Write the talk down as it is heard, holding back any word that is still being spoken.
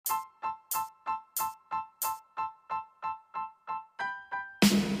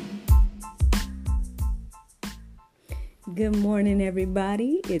Good morning,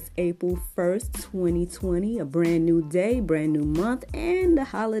 everybody. It's April 1st, 2020, a brand new day, brand new month, and the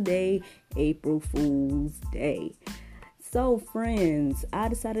holiday April Fool's Day. So, friends, I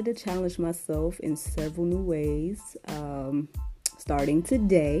decided to challenge myself in several new ways, starting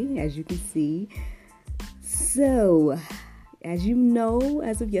today, as you can see. So, as you know,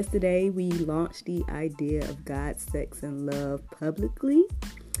 as of yesterday, we launched the idea of God, sex, and love publicly.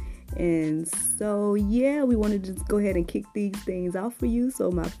 And so, we wanted to just go ahead and kick these things off for you.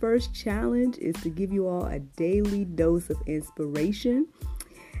 So my first challenge is to give you all a daily dose of inspiration.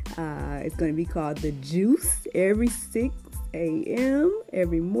 It's going to be called The Juice every 6 a.m.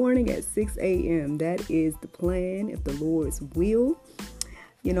 every morning at 6 a.m. That is the plan, if the Lord's will.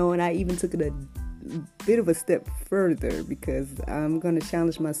 And I even took it a bit of a step further because I'm going to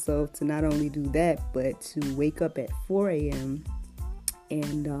challenge myself to not only do that, but to wake up at 4 a.m.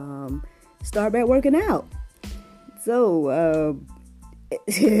 and start back working out. So,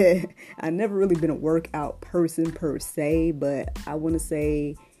 I've never really been a workout person per se, but I want to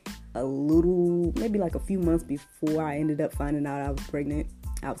say maybe like a few months before I ended up finding out I was pregnant,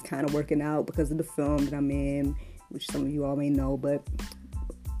 I was kind of working out because of the film that I'm in, which some of you all may know, but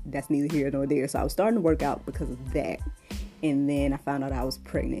that's neither here nor there. So I was starting to work out because of that. And then I found out I was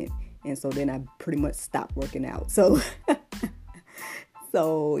pregnant. And so then I pretty much stopped working out. So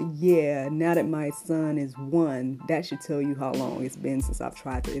now that my son is 1, that should tell you how long it's been since I've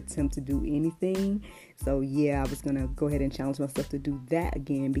tried to attempt to do anything. So I was going to go ahead and challenge myself to do that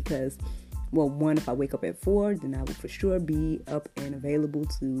again because, one, if I wake up at 4, then I will for sure be up and available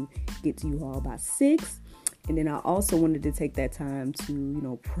to get to you all by 6. And then I also wanted to take that time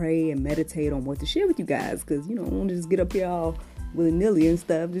to, pray and meditate on what to share with you guys because, I don't want to just get up here all willy-nilly and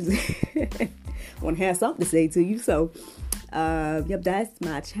stuff. Just want to have something to say to you. So, that's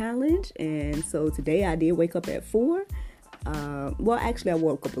my challenge. And so today I did wake up at 4. Actually I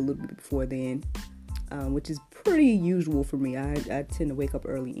woke up a little bit before then, which is pretty usual for me. I tend to wake up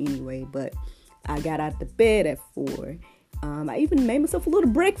early anyway, but I got out the bed at 4. I even made myself a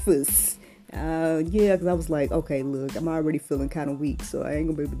little breakfast. Because I was like, okay, look, I'm already feeling kind of weak, so I ain't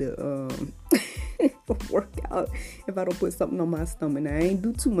gonna be able to work out if I don't put something on my stomach. Now, I ain't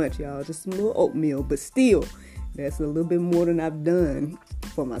do too much, y'all, just some little oatmeal, but still, that's a little bit more than I've done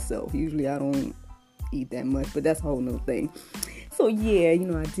for myself. Usually I don't eat that much, but that's a whole nother thing. So I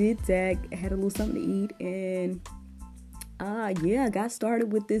did that, had a little something to eat, and I got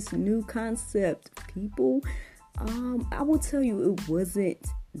started with this new concept, people. I will tell you, it wasn't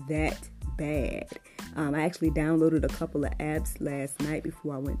that bad. I actually downloaded a couple of apps last night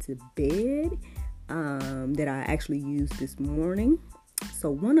before I went to bed that I actually used this morning.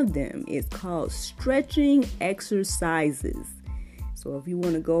 So one of them is called Stretching Exercises. So if you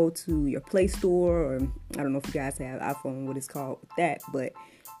want to go to your Play Store, or I don't know if you guys have iPhone, what it's called with that, but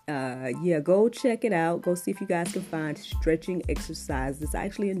go check it out. Go see if you guys can find Stretching Exercises. I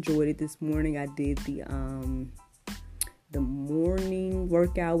actually enjoyed it this morning. I did the morning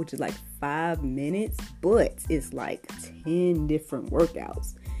workout, which is like 5 minutes, but it's like 10 different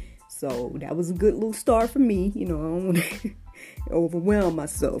workouts. So that was a good little start for me. I don't want to overwhelm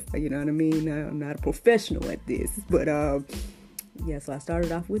myself. You know what I mean? I'm not a professional at this, but so I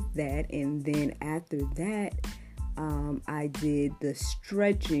started off with that, and then after that, I did the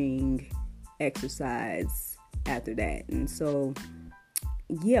stretching exercise after that, and so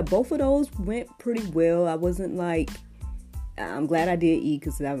both of those went pretty well. I wasn't like, I'm glad I did eat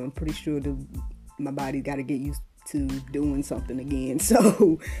because I'm pretty sure my body got to get used to doing something again.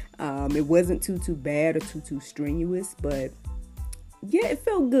 So it wasn't too bad or too strenuous, but it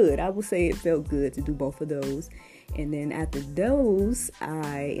felt good. I would say it felt good to do both of those. And then after those,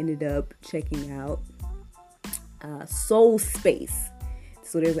 I ended up checking out Soul Space.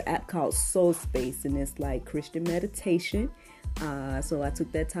 So there's an app called Soul Space, and it's like Christian meditation. So I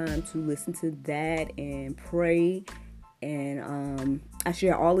took that time to listen to that and pray. And I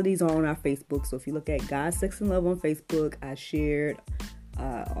share all of these on our Facebook. So if you look at God, Sex, and Love on Facebook, I shared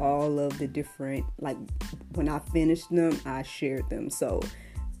all of the different, like when I finished them, I shared them. So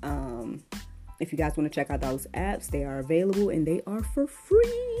if you guys want to check out those apps, they are available and they are for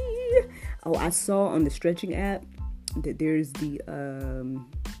free. Oh, I saw on the stretching app that there's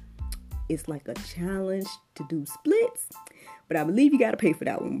it's like a challenge to do splits, but I believe you got to pay for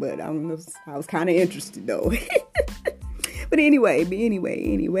that one. But I don't know, I was kind of interested though. But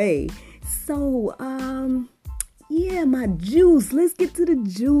anyway. So, my juice. Let's get to the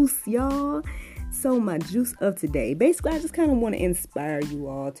juice, y'all. So my juice of today. Basically, I just kind of want to inspire you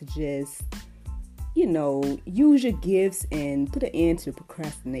all to just, use your gifts and put an end to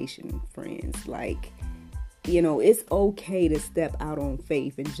procrastination, friends. Like, it's okay to step out on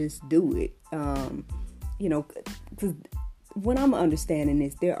faith and just do it. Because what I'm understanding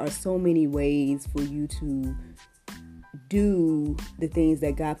is there are so many ways for you to do the things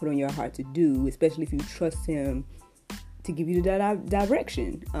that God put on your heart to do, especially if you trust Him to give you the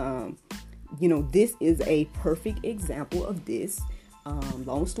direction. This is a perfect example of this.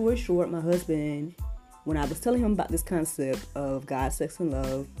 Long story short, my husband, when I was telling him about this concept of God, sex, and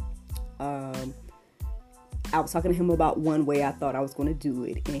love, I was talking to him about one way I thought I was going to do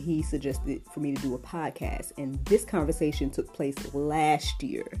it, and he suggested for me to do a podcast. And this conversation took place last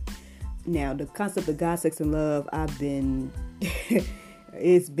year. Now, the concept of God, sex, and love,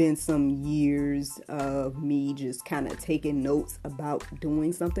 it's been some years of me just kind of taking notes about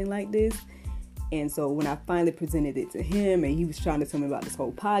doing something like this. And so when I finally presented it to him and he was trying to tell me about this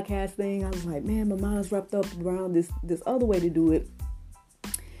whole podcast thing, I was like, man, my mind's wrapped up around this other way to do it.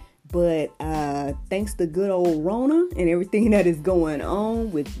 But thanks to good old Rona and everything that is going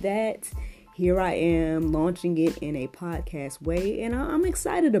on with that, here I am launching it in a podcast way. And I'm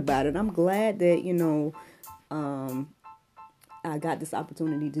excited about it. I'm glad that, I got this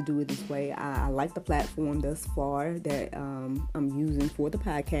opportunity to do it this way. I like the platform thus far that I'm using for the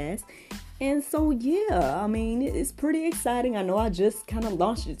podcast. And so, yeah, it's pretty exciting. I know I just kind of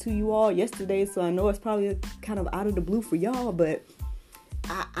launched it to you all yesterday, so I know it's probably kind of out of the blue for y'all. But,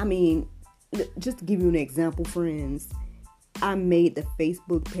 just to give you an example, friends, I made the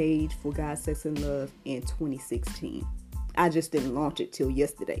Facebook page for God, Sex, and Love in 2016. I just didn't launch it till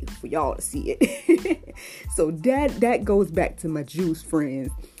yesterday for y'all to see it. So that goes back to my juice,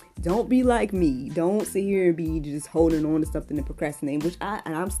 friends. Don't be like me. Don't sit here and be just holding on to something and procrastinating, which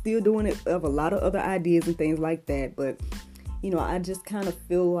I'm still doing it of a lot of other ideas and things like that. But, I just kind of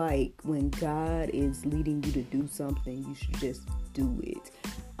feel like when God is leading you to do something, you should just do it.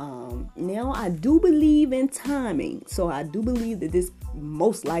 Now, I do believe in timing. So I do believe that this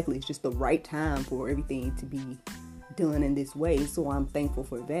most likely is just the right time for everything to be done in this way. So I'm thankful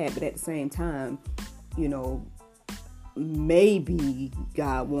for that. But at the same time, maybe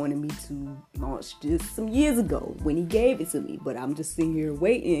God wanted me to launch this some years ago when He gave it to me. But I'm just sitting here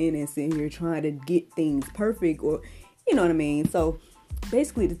waiting and sitting here trying to get things perfect, or you know what I mean? So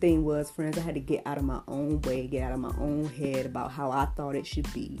basically the thing was, friends, I had to get out of my own way, get out of my own head about how I thought it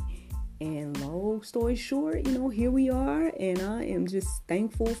should be. And long story short, here we are, and I am just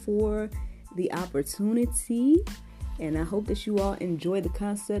thankful for the opportunity. And I hope that you all enjoy the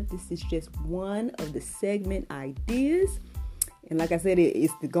concept. This is just one of the segment ideas. And like I said,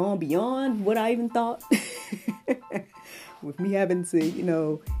 it's gone beyond what I even thought. With me having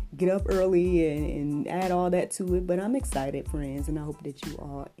to, get up early and add all that to it. But I'm excited, friends. And I hope that you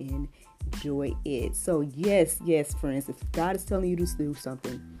all enjoy it. So yes, friends, if God is telling you to do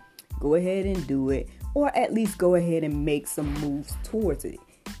something, go ahead and do it. Or at least go ahead and make some moves towards it.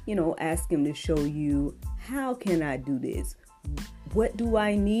 Ask Him to show you, how can I do this? What do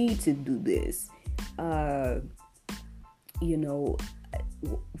I need to do this?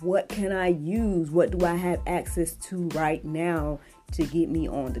 What can I use? What do I have access to right now to get me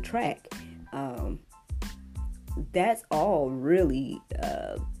on the track? That's all really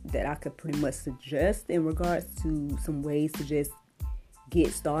that I could pretty much suggest in regards to some ways to just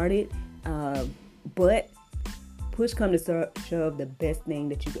get started. But push come to shove, the best thing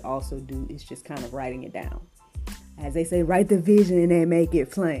that you could also do is just kind of writing it down. As they say, write the vision and then make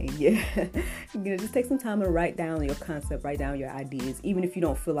it plain. Yeah. Just take some time and write down your concept, write down your ideas. Even if you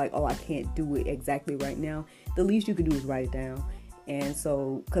don't feel like, I can't do it exactly right now, the least you can do is write it down. And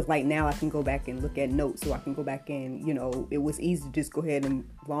so, because like now I can go back and look at notes, so I can go back and, it was easy to just go ahead and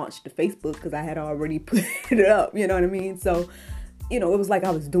launch the Facebook because I had already put it up, you know what I mean? So, it was like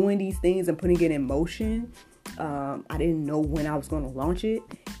I was doing these things and putting it in motion. I didn't know when I was going to launch it.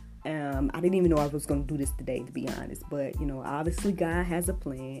 I didn't even know I was going to do this today, to be honest. But, obviously God has a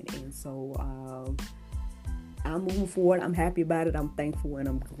plan. And so I'm moving forward. I'm happy about it. I'm thankful, and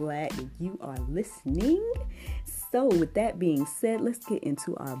I'm glad that you are listening. So with that being said, let's get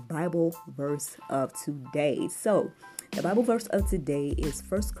into our Bible verse of today. So the Bible verse of today is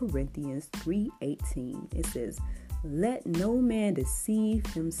 1 Corinthians 3:18. It says, "Let no man deceive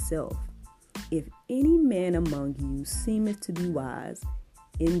himself. If any man among you seemeth to be wise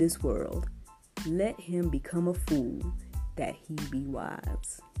in this world, let him become a fool, that he be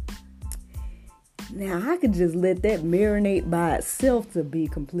wise." Now, I could just let that marinate by itself, to be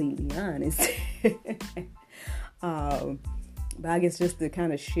completely honest. But I guess just to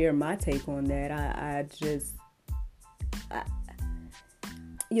kind of share my take on that,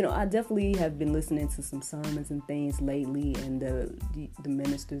 I definitely have been listening to some sermons and things lately, and the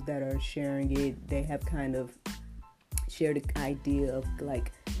ministers that are sharing it, they have kind of shared the idea of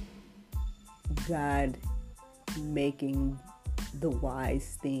like God making the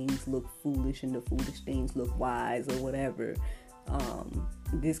wise things look foolish and the foolish things look wise, or whatever.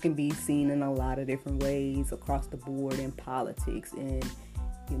 This can be seen in a lot of different ways across the board, in politics and,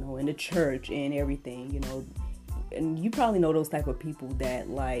 in the church and everything, and you probably know those type of people that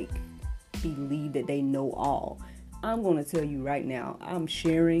like believe that they know all. I'm going to tell you right now, I'm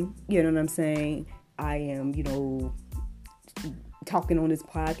sharing, you know what I'm saying? I am, talking on this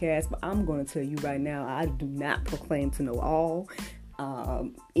podcast, but I'm going to tell you right now, I do not proclaim to know all.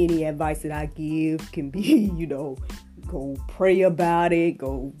 Any advice that I give can be, go pray about it,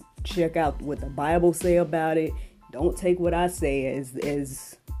 go check out what the Bible say about it. Don't take what I say as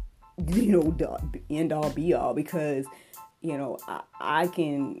the end all be all, because I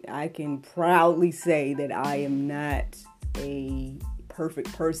can proudly say that I am not a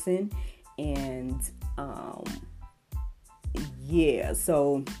perfect person, and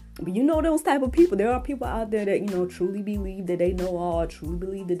so, but those type of people, there are people out there that truly believe that they know all, truly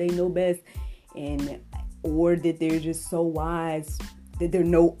believe that they know best, or that they're just so wise that they're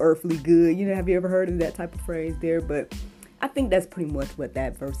no earthly good. Have you ever heard of that type of phrase there? But I think that's pretty much what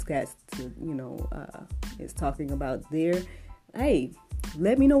that verse has to, is talking about there. Hey,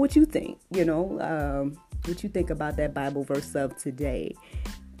 let me know what you think, what you think about that Bible verse of today.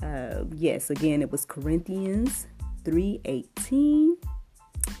 Yes, again, it was Corinthians 3:18.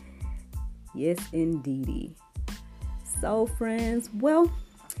 Yes, indeedy. So, friends, well,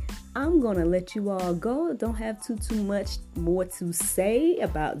 I'm going to let you all go. Don't have too much more to say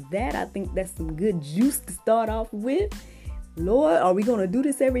about that. I think that's some good juice to start off with. Lord, are we going to do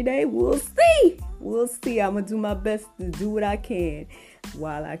this every day? We'll see. I'm going to do my best to do what I can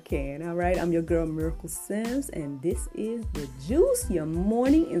while I can. All right. I'm your girl, Miracle Sims, and this is The Juice, your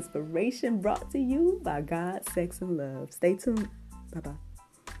morning inspiration brought to you by God, Sex, and Love. Stay tuned. Bye-bye.